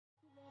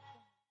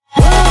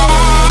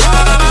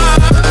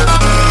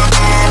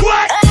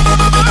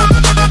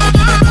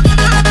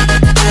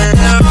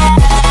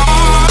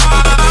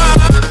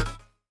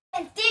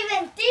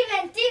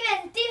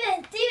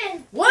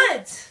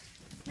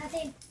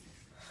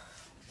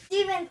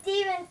Steven.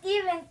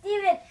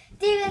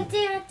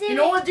 You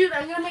know what, dude?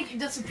 I'm gonna make it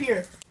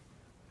disappear.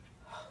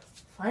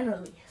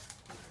 Finally.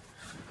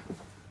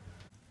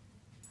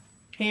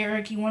 Hey,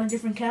 Eric, you want a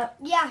different cap?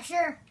 Yeah,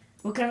 sure.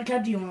 What kind of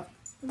cap do you want?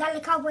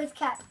 Dallas Cowboys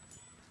cap.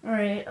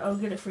 Alright, I'll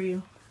get it for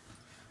you.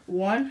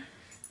 1,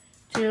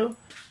 2,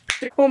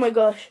 3. Oh my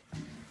gosh.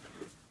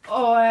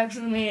 Oh, I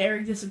accidentally made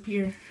Eric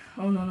disappear.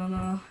 Oh, no.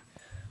 I'm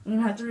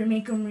gonna have to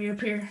remake him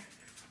reappear.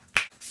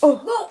 Oh.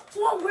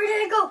 Whoa, where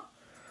did it go?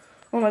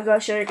 Oh my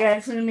gosh, Eric, I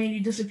accidentally made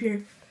you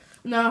disappear.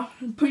 Now,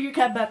 put your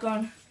cap back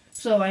on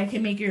so I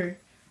can make your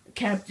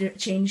cap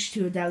change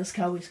to a Dallas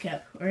Cowboys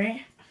cap,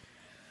 alright?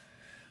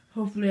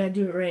 Hopefully I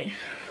do it right.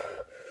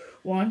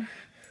 1,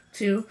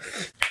 2.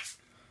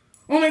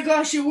 Oh my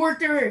gosh, it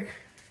worked, Eric.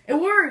 It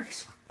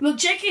worked. Look,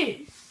 check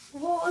it.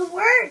 Whoa, it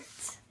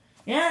worked.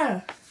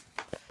 Yeah.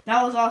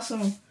 That was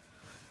awesome.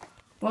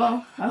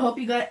 Well, I hope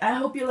you like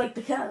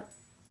the cap.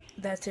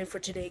 That's it for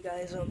today,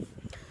 guys.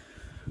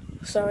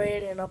 Sorry I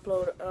didn't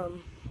upload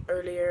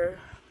earlier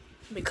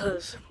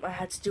because I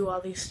had to do all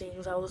these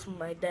things. I was with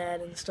my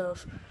dad and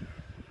stuff.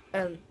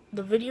 And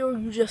the video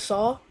you just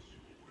saw,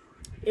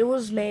 it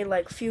was made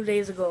like a few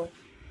days ago.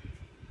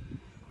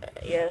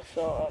 Yeah,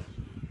 so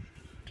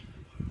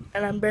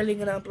and I'm barely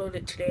gonna upload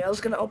it today. I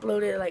was gonna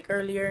upload it like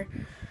earlier.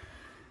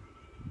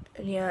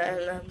 And yeah,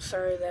 and I'm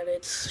sorry that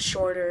it's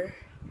shorter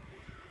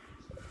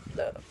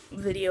the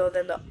video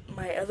than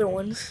my other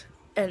ones.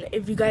 And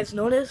if you guys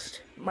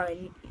noticed,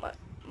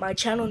 my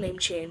channel name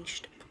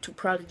changed to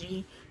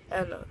Prodigy,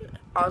 and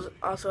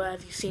also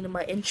as you seen in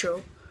my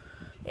intro,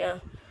 yeah.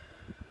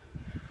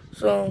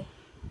 So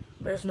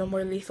there's no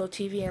more Lethal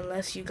TV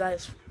unless you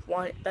guys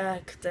want it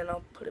back. Then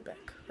I'll put it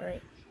back.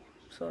 Alright.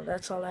 So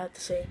that's all I have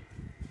to say.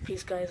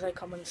 Peace, guys. Like,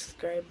 comment,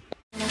 subscribe.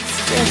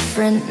 It's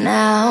different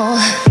now.